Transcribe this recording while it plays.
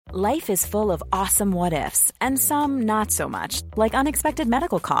Life is full of awesome what-ifs, and some not so much, like unexpected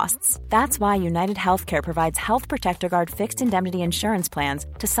medical costs. That's why United Healthcare provides Health Protector Guard fixed indemnity insurance plans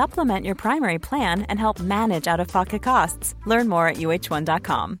to supplement your primary plan and help manage out-of-pocket costs. Learn more at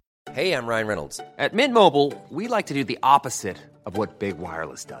uh1.com. Hey, I'm Ryan Reynolds. At Mint Mobile, we like to do the opposite of what Big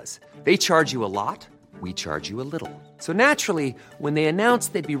Wireless does. They charge you a lot, we charge you a little. So naturally, when they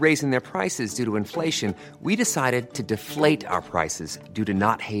announced they'd be raising their prices due to inflation, we decided to deflate our prices due to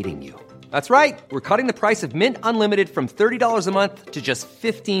not hating you. That's right. We're cutting the price of Mint Unlimited from $30 a month to just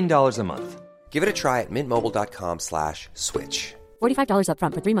 $15 a month. Give it a try at mintmobile.com/switch. $45 up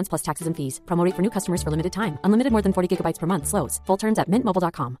front for 3 months plus taxes and fees. Promo rate for new customers for limited time. Unlimited more than 40 gigabytes per month. Slows full terms at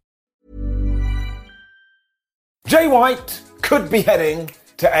mintmobile.com. Jay White could be heading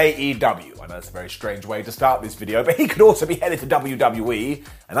to AEW. I know it's a very strange way to start this video, but he could also be headed to WWE,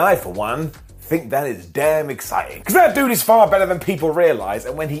 and I, for one, think that is damn exciting. Because that dude is far better than people realise,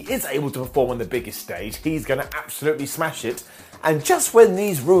 and when he is able to perform on the biggest stage, he's going to absolutely smash it. And just when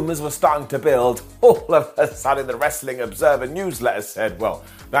these rumours were starting to build, all of a sudden the Wrestling Observer newsletter said, well,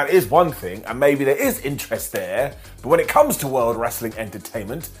 that is one thing, and maybe there is interest there, but when it comes to World Wrestling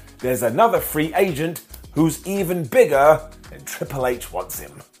Entertainment, there's another free agent who's even bigger, and Triple H wants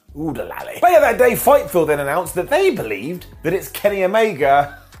him. Oodalally. Later that day, Fightful then announced that they believed that it's Kenny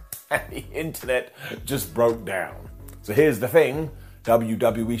Omega, and the internet just broke down. So here's the thing,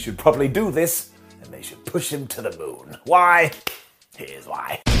 WWE should probably do this, and they should push him to the moon. Why? Here's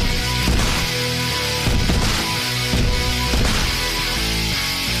why.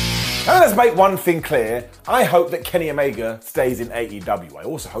 Now let's make one thing clear. I hope that Kenny Omega stays in AEW. I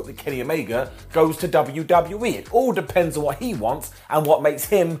also hope that Kenny Omega goes to WWE. It all depends on what he wants and what makes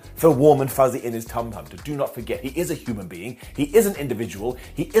him feel warm and fuzzy in his tum-tum. Do not forget, he is a human being, he is an individual,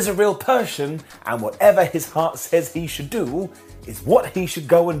 he is a real person, and whatever his heart says he should do is what he should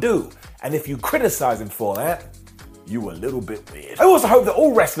go and do. And if you criticize him for that, you a little bit weird. I also hope that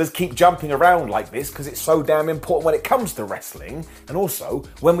all wrestlers keep jumping around like this because it's so damn important when it comes to wrestling. And also,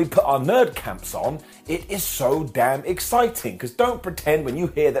 when we put our nerd camps on, it is so damn exciting. Because don't pretend when you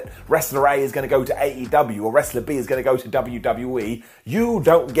hear that wrestler A is going to go to AEW or wrestler B is going to go to WWE, you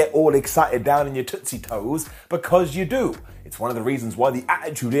don't get all excited down in your Tootsie Toes, because you do. It's one of the reasons why the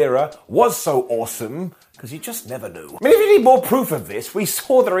Attitude Era was so awesome, because you just never knew. I mean, if you need more proof of this, we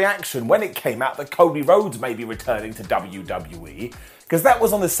saw the reaction when it came out that Cody Rhodes may be returning to WWE, because that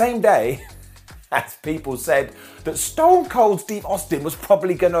was on the same day as people said that Stone Cold Steve Austin was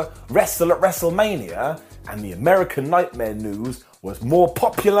probably going to wrestle at WrestleMania, and the American Nightmare news was more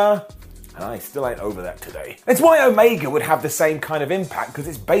popular, and I still ain't over that today. It's why Omega would have the same kind of impact, because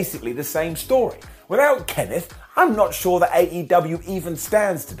it's basically the same story. Without Kenneth, I'm not sure that AEW even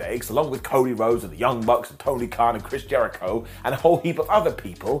stands today, because along with Cody Rhodes and the Young Bucks and Tony Khan and Chris Jericho and a whole heap of other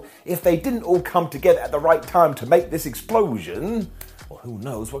people, if they didn't all come together at the right time to make this explosion, well, who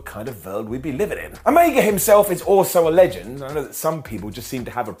knows what kind of world we'd be living in. Omega himself is also a legend. I know that some people just seem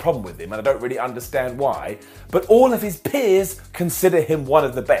to have a problem with him, and I don't really understand why, but all of his peers consider him one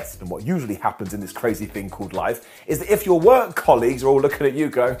of the best. And what usually happens in this crazy thing called life is that if your work colleagues are all looking at you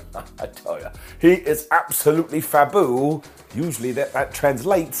going, I tell you, he is absolutely faboo, usually that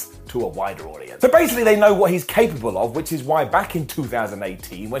translates to a wider audience. So basically they know what he's capable of, which is why back in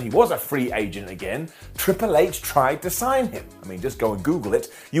 2018, when he was a free agent again, Triple H tried to sign him. I mean, just go and Google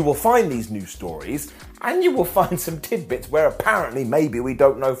it. You will find these news stories, and you will find some tidbits where apparently, maybe we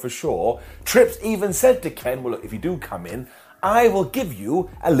don't know for sure, Trips even said to Ken, well, look, if you do come in, I will give you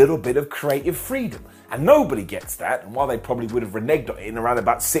a little bit of creative freedom. And nobody gets that, and while they probably would have reneged on it in around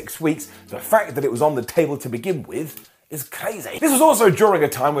about 6 weeks, the fact that it was on the table to begin with is crazy. This was also during a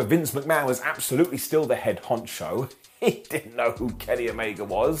time where Vince McMahon was absolutely still the head honcho. He didn't know who Kenny Omega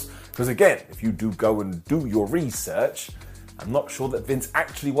was, because again, if you do go and do your research, I'm not sure that Vince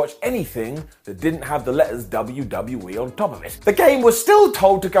actually watched anything that didn't have the letters WWE on top of it. The game was still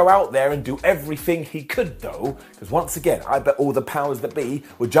told to go out there and do everything he could though, because once again, I bet all the powers that be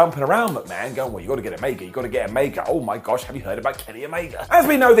were jumping around McMahon going, well, you gotta get Omega, you gotta get Omega. Oh my gosh, have you heard about Kenny Omega? As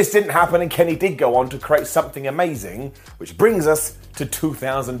we know, this didn't happen, and Kenny did go on to create something amazing, which brings us to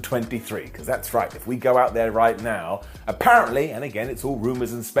 2023, because that's right, if we go out there right now, apparently, and again, it's all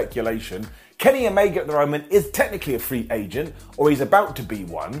rumors and speculation, Kenny Omega at the moment is technically a free agent, or he's about to be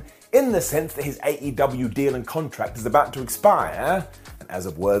one, in the sense that his AEW deal and contract is about to expire, and as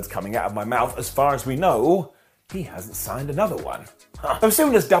of words coming out of my mouth, as far as we know, he hasn't signed another one. As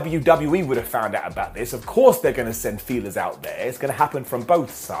soon as WWE would have found out about this, of course they're going to send feelers out there. It's going to happen from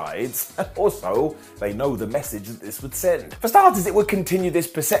both sides. And also, they know the message that this would send. For starters, it would continue this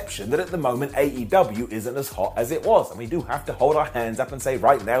perception that at the moment AEW isn't as hot as it was. And we do have to hold our hands up and say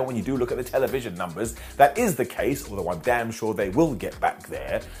right now, when you do look at the television numbers, that is the case, although I'm damn sure they will get back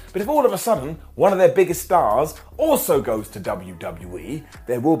there. But if all of a sudden one of their biggest stars also goes to WWE,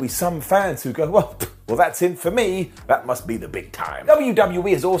 there will be some fans who go, well, that's it for me. That must be the big time.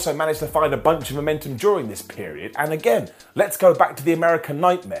 WWE has also managed to find a bunch of momentum during this period. And again, let's go back to the American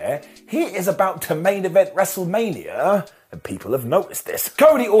Nightmare. He is about to main event WrestleMania, and people have noticed this.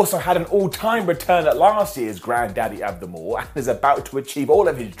 Cody also had an all-time return at last year's Granddaddy of them all and is about to achieve all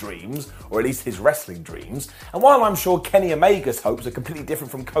of his dreams, or at least his wrestling dreams. And while I'm sure Kenny Omega's hopes are completely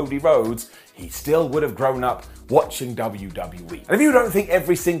different from Cody Rhodes, he still would have grown up watching WWE. And if you don't think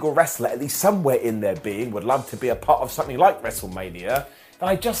every single wrestler, at least somewhere in their being, would love to be a part of something like WrestleMania, then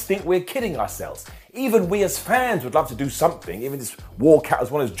I just think we're kidding ourselves. Even we as fans would love to do something, even just walk out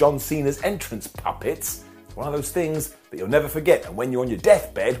as one of John Cena's entrance puppets. It's one of those things that you'll never forget. And when you're on your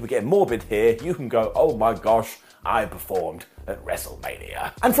deathbed, we're getting morbid here, you can go, oh my gosh, I performed at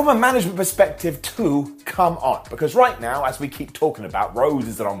WrestleMania. And from a management perspective too, come on. Because right now, as we keep talking about, Rose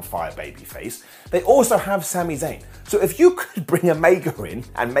is an on-fire babyface. They also have Sami Zayn. So if you could bring Omega in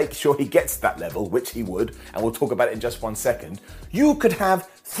and make sure he gets to that level, which he would, and we'll talk about it in just 1 second, you could have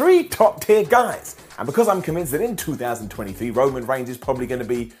 3 top-tier guys. And because I'm convinced that in 2023, Roman Reigns is probably going to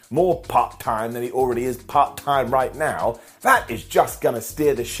be more part-time than he already is part-time right now, that is just going to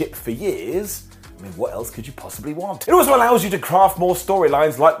steer the ship for years. I mean, what else could you possibly want? It also allows you to craft more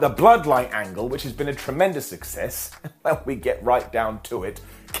storylines like the Bloodline angle, which has been a tremendous success. When we get right down to it,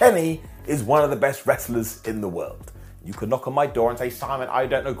 Kenny is one of the best wrestlers in the world. You can knock on my door and say, Simon, I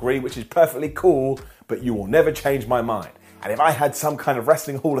don't agree, which is perfectly cool, but you will never change my mind. And if I had some kind of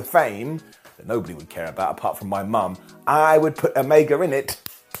wrestling hall of fame that nobody would care about apart from my mum, I would put Omega in it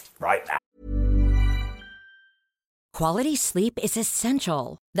right now. Quality sleep is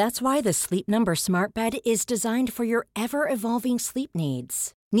essential. That's why the Sleep Number Smart Bed is designed for your ever-evolving sleep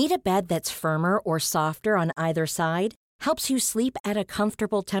needs. Need a bed that's firmer or softer on either side? Helps you sleep at a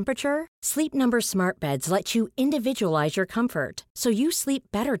comfortable temperature? Sleep Number Smart Beds let you individualize your comfort, so you sleep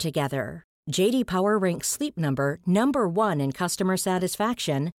better together. J.D. Power ranks Sleep Number number 1 in customer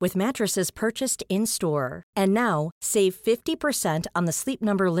satisfaction with mattresses purchased in-store. And now, save 50% on the Sleep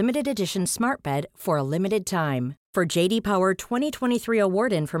Number Limited Edition Smart Bed for a limited time. For J.D. Power 2023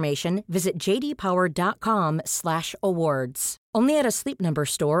 award information, visit jdpower.com/awards. Only at a Sleep Number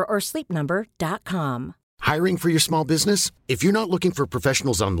store or sleepnumber.com. Hiring for your small business? If you're not looking for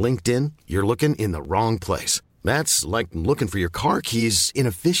professionals on LinkedIn, you're looking in the wrong place. That's like looking for your car keys in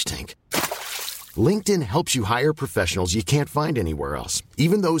a fish tank. LinkedIn helps you hire professionals you can't find anywhere else,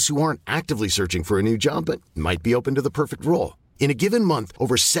 even those who aren't actively searching for a new job but might be open to the perfect role. In a given month,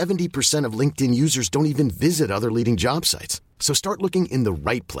 over 70% of LinkedIn users don't even visit other leading job sites. So start looking in the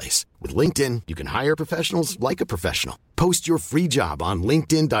right place. With LinkedIn, you can hire professionals like a professional. Post your free job on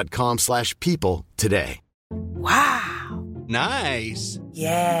linkedin.com/people today. Wow. Nice.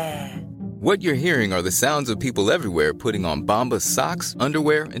 Yeah. What you're hearing are the sounds of people everywhere putting on Bombas socks,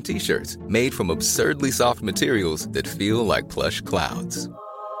 underwear, and T-shirts made from absurdly soft materials that feel like plush clouds.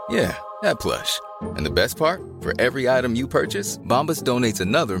 Yeah, that plush. And the best part? For every item you purchase, Bombas donates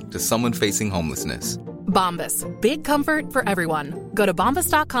another to someone facing homelessness. Bombas. Big comfort for everyone. Go to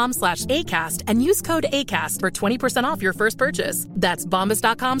bombas.com/ACAST and use code ACAST for 20% off your first purchase. That's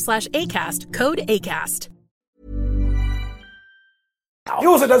bombas.com/ACAST. Code ACAST. He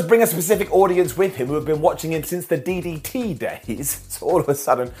also does bring a specific audience with him who have been watching him since the DDT days. So all of a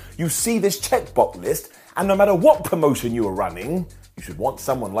sudden, you see this checkbox list, and no matter what promotion you are running, you should want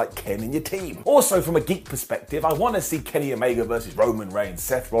someone like Ken in your team. Also, from a geek perspective, I want to see Kenny Omega versus Roman Reigns,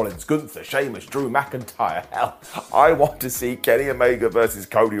 Seth Rollins, Gunther, Sheamus, Drew McIntyre. Hell, I want to see Kenny Omega versus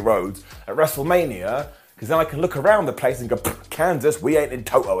Cody Rhodes at WrestleMania, because then I can look around the place and go, Kansas, we ain't in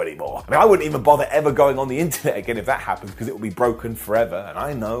Toto anymore. I mean, I wouldn't even bother ever going on the internet again if that happens, because it will be broken forever. And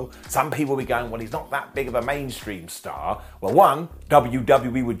I know some people will be going, well, he's not that big of a mainstream star. Well, 1,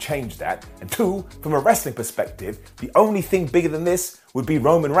 WWE would change that. And 2, from a wrestling perspective, the only thing bigger than this would be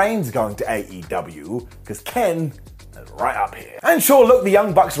Roman Reigns going to AEW, because Ken is right up here. And sure, look, the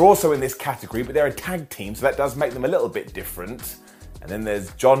Young Bucks are also in this category, but they're a tag team, so that does make them a little bit different. And then there's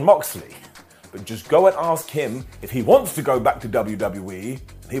Jon Moxley. But just go and ask him if he wants to go back to WWE,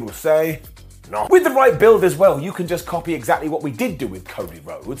 and he will say, not. With the right build as well, you can just copy exactly what we did do with Cody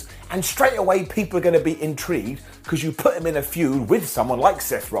Rhodes, and straight away people are going to be intrigued because you put him in a feud with someone like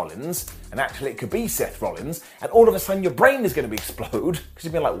Seth Rollins, and actually it could be Seth Rollins, and all of a sudden your brain is going to explode because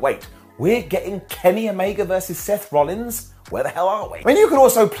you'll be like, wait, we're getting Kenny Omega versus Seth Rollins? Where the hell are we? I mean, you can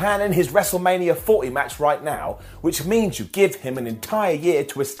also plan in his WrestleMania 40 match right now, which means you give him an entire year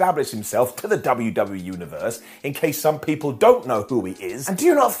to establish himself to the WWE Universe in case some people don't know who he is. And do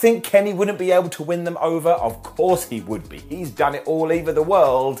you not think Kenny wouldn't be able to win them over? Of course he would be. He's done it all over the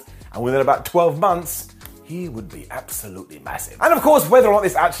world. And within about 12 months, he would be absolutely massive. And of course, whether or not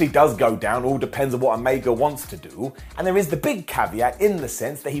this actually does go down all depends on what Omega wants to do. And there is the big caveat in the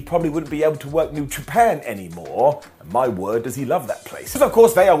sense that he probably wouldn't be able to work New Japan anymore. And my word, does he love that place. Because of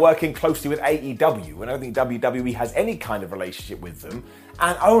course, they are working closely with AEW, and I don't think WWE has any kind of relationship with them.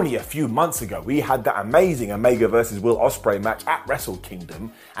 And only a few months ago, we had that amazing Omega versus Will Ospreay match at Wrestle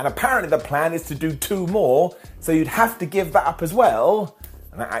Kingdom. And apparently the plan is to do 2 more, so you'd have to give that up as well.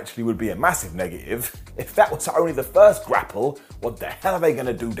 And that actually would be a massive negative. If that was only the first grapple, what the hell are they going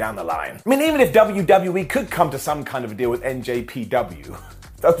to do down the line? I mean, even if WWE could come to some kind of a deal with NJPW,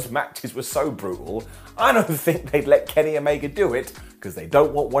 those matches were so brutal, I don't think they'd let Kenny Omega do it, because they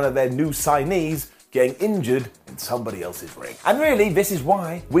don't want one of their new signees getting injured in somebody else's ring. And really, this is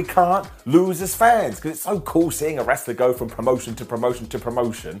why we can't lose as fans, because it's so cool seeing a wrestler go from promotion to promotion to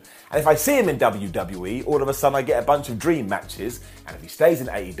promotion. And if I see him in WWE, all of a sudden I get a bunch of dream matches. And if he stays in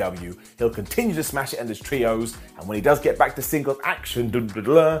AEW, he'll continue to smash it in his trios. And when he does get back to singles action,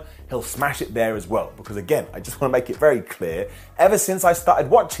 he'll smash it there as well. Because again, I just want to make it very clear, ever since I started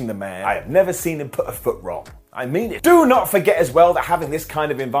watching the man, I have never seen him put a foot wrong. I mean it. Do not forget as well that having this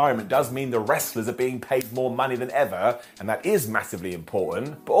kind of environment does mean the wrestlers are being paid more money than ever, and that is massively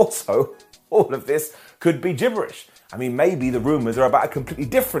important, but also all of this could be gibberish. I mean, maybe the rumours are about a completely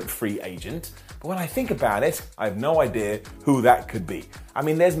different free agent, but when I think about it, I have no idea who that could be. I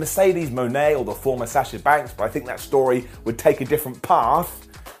mean, there's Mercedes Moné or the former Sasha Banks, but I think that story would take a different path,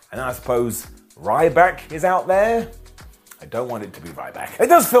 and I suppose Ryback is out there. I don't want it to be Ryback. It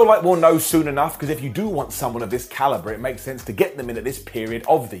does feel like we'll know soon enough, because if you do want someone of this caliber, it makes sense to get them in at this period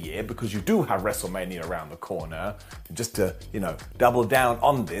of the year, because you do have WrestleMania around the corner. And just to, double down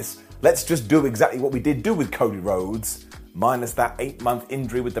on this, let's just do exactly what we did do with Cody Rhodes, minus that 8-month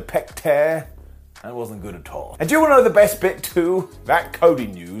injury with the pec tear. That wasn't good at all. And do you want to know the best bit too? That Cody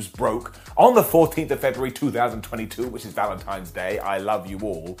news broke on the 14th of February 2022, which is Valentine's Day. I love you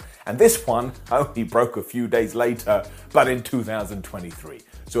all. And this one only broke a few days later, but in 2023.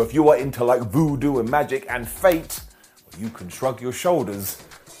 So if you are into like voodoo and magic and fate, well, you can shrug your shoulders,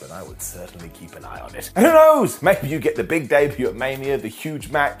 but I would certainly keep an eye on it. And who knows, maybe you get the big debut at Mania, the huge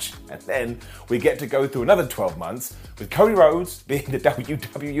match, and then we get to go through another 12 months with Cody Rhodes being the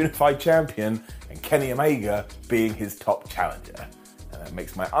WWE Unified Champion and Kenny Omega being his top challenger. And that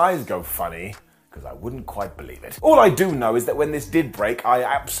makes my eyes go funny, because I wouldn't quite believe it. All I do know is that when this did break, I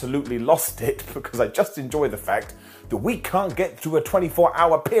absolutely lost it, because I just enjoy the fact that we can't get through a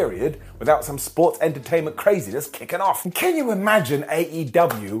 24-hour period without some sports entertainment craziness kicking off. And can you imagine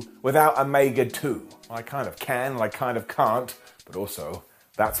AEW without Omega 2? Well, I kind of can, and I kind of can't, but also,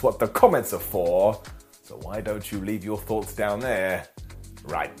 that's what the comments are for, so why don't you leave your thoughts down there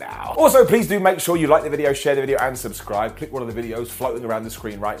right now. Also, please do make sure you like the video, share the video, and subscribe. Click one of the videos floating around the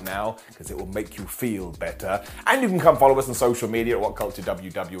screen right now, because it will make you feel better. And you can come follow us on social media at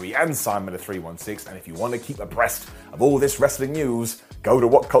WhatCultureWWE and Simon316. And if you want to keep abreast of all this wrestling news, go to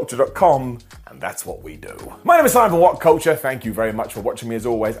WhatCulture.com, and that's what we do. My name is Simon from What Culture. Thank you very much for watching me as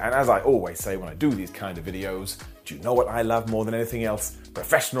always. And as I always say when I do these kind of videos, do you know what I love more than anything else?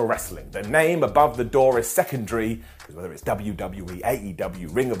 Professional wrestling. The name above the door is secondary, because whether it's WWE,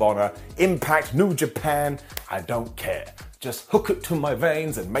 AEW, Ring of Honor, Impact, New Japan, I don't care. Just hook it to my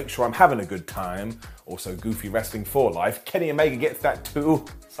veins and make sure I'm having a good time. Also, Goofy Wrestling for Life. Kenny Omega gets that too,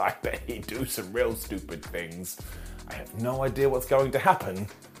 so I bet he'd do some real stupid things. I have no idea what's going to happen,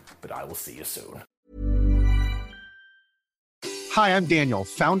 but I will see you soon. Hi, I'm Daniel,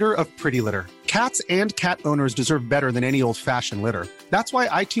 founder of Pretty Litter. Cats and cat owners deserve better than any old-fashioned litter. That's why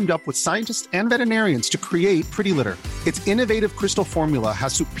I teamed up with scientists and veterinarians to create Pretty Litter. Its innovative crystal formula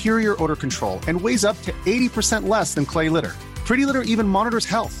has superior odor control and weighs up to 80% less than clay litter. Pretty Litter even monitors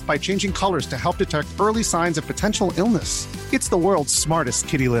health by changing colors to help detect early signs of potential illness. It's the world's smartest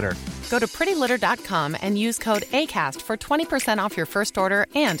kitty litter. Go to prettylitter.com and use code ACAST for 20% off your first order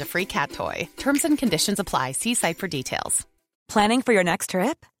and a free cat toy. Terms and conditions apply. See site for details. Planning for your next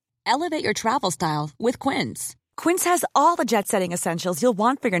trip? Elevate your travel style with Quince. Quince has all the jet-setting essentials you'll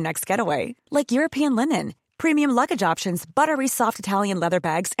want for your next getaway, like European linen, premium luggage options, buttery soft Italian leather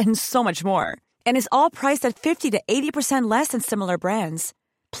bags, and so much more. And is all priced at 50 to 80% less than similar brands.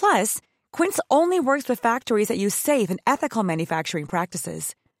 Plus, Quince only works with factories that use safe and ethical manufacturing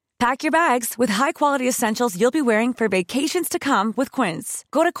practices. Pack your bags with high-quality essentials you'll be wearing for vacations to come with Quince.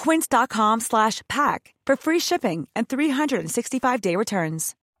 Go to quince.com/pack for free shipping and 365-day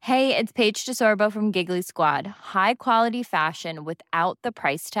returns. Hey, it's Paige DeSorbo from Giggly Squad. High quality fashion without the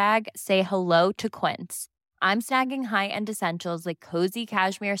price tag. Say hello to Quince. I'm snagging high-end essentials like cozy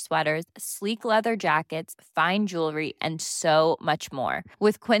cashmere sweaters, sleek leather jackets, fine jewelry, and so much more.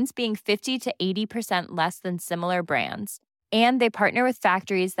 With Quince being 50 to 80% less than similar brands. And they partner with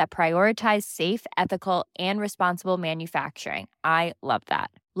factories that prioritize safe, ethical, and responsible manufacturing. I love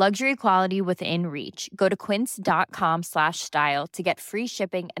that. Luxury quality within reach. Go to quince.com/style to get free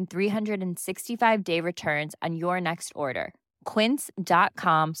shipping and 365-day returns on your next order.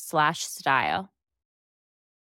 Quince.com/style.